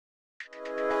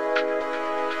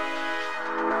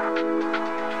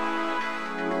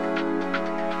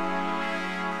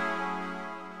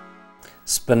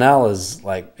Spinel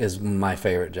is my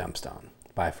favorite gemstone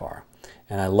by far,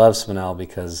 and I love Spinel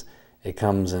because it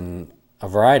comes in a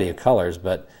variety of colors.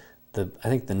 But I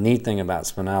think the neat thing about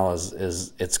Spinel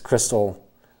is its crystal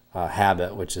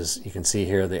habit, which is, you can see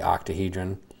here the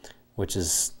octahedron, which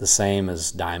is the same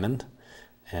as diamond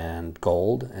and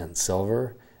gold and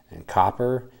silver and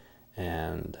copper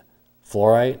and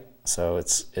fluorite. So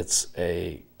it's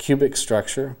a cubic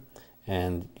structure,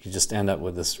 and you just end up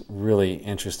with this really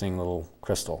interesting little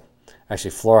crystal.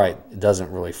 Actually, fluorite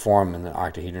doesn't really form in the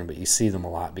octahedron, but you see them a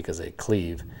lot because they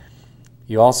cleave.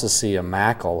 You also see a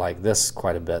macle like this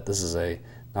quite a bit. This is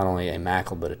not only a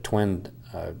macle, but a twinned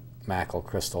macle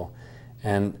crystal.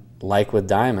 And like with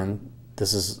diamond,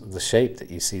 this is the shape that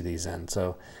you see these in.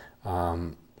 So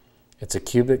it's a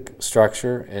cubic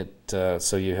structure.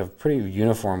 So you have pretty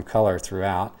uniform color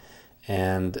throughout,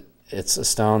 and it's a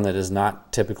stone that is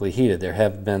not typically heated. There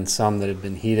have been some that have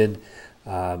been heated,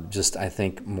 just I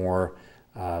think more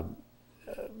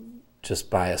just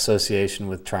by association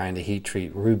with trying to heat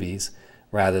treat rubies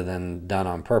rather than done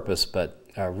on purpose. But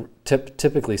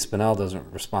typically Spinel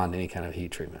doesn't respond to any kind of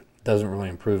heat treatment. It doesn't really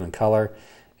improve in color,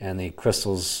 and the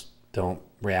crystals don't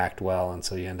react well, and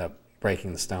so you end up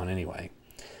breaking the stone anyway.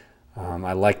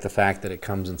 I like the fact that it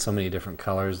comes in so many different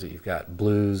colors, that you've got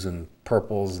blues and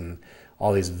purples and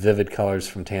all these vivid colors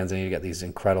from Tanzania. You've got these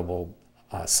incredible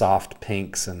soft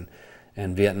pinks, and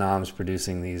Vietnam's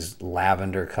producing these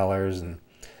lavender colors, and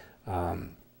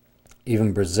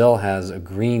even Brazil has a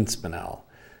green Spinel,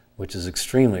 which is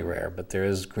extremely rare, but there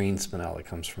is green Spinel that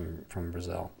comes from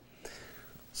Brazil.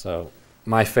 So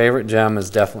my favorite gem is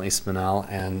definitely Spinel,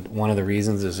 and one of the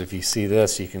reasons is, if you see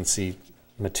this, you can see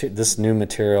this new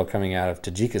material coming out of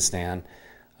Tajikistan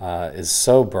is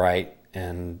so bright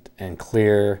and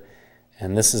clear.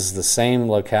 And this is the same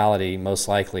locality, most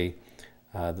likely,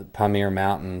 the Pamir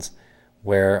Mountains,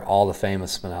 where all the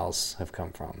famous Spinels have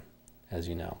come from, as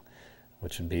you know,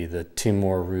 which would be the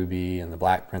Timor ruby and the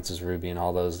Black Princess ruby, and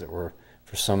all those that were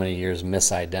for so many years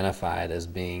misidentified as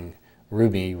being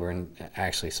ruby were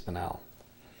actually Spinel.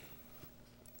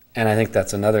 And I think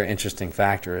that's another interesting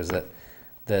factor, is that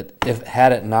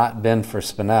had it not been for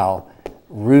Spinel,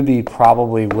 ruby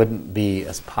probably wouldn't be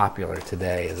as popular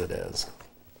today as it is.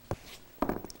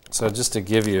 So just to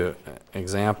give you an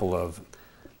example of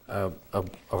a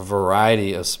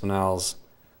variety of Spinels,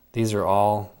 these are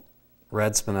all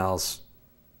red Spinels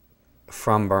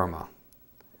from Burma.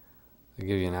 To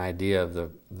give you an idea of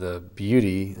the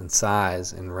beauty and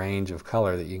size and range of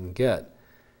color that you can get.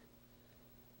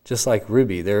 Just like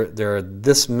ruby, there are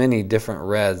this many different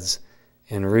reds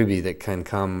in ruby that can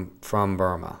come from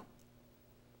Burma.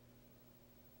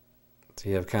 So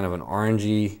you have kind of an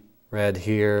orangey red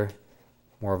here,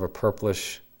 more of a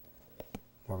purplish,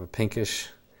 more of a pinkish,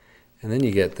 and then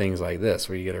you get things like this,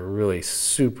 where you get a really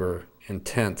super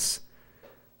intense,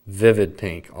 vivid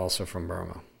pink, also from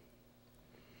Burma.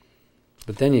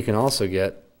 But then you can also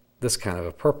get this kind of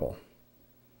a purple.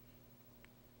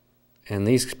 And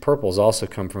these purples also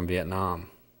come from Vietnam.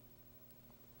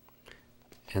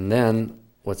 And then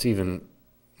what's even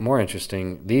more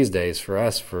interesting these days for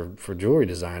us, for jewelry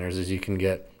designers, is you can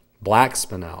get black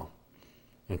Spinel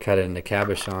and cut it into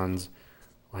cabochons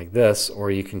like this,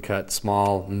 or you can cut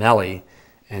small melly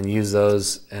and use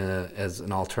those as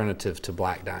an alternative to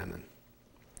black diamond.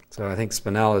 So I think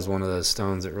Spinel is one of those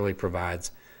stones that really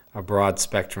provides a broad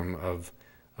spectrum of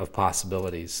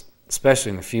possibilities,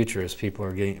 especially in the future as people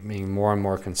are getting more and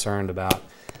more concerned about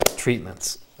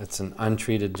treatments. It's an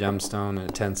untreated gemstone, and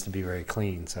it tends to be very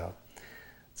clean, so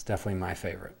it's definitely my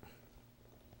favorite.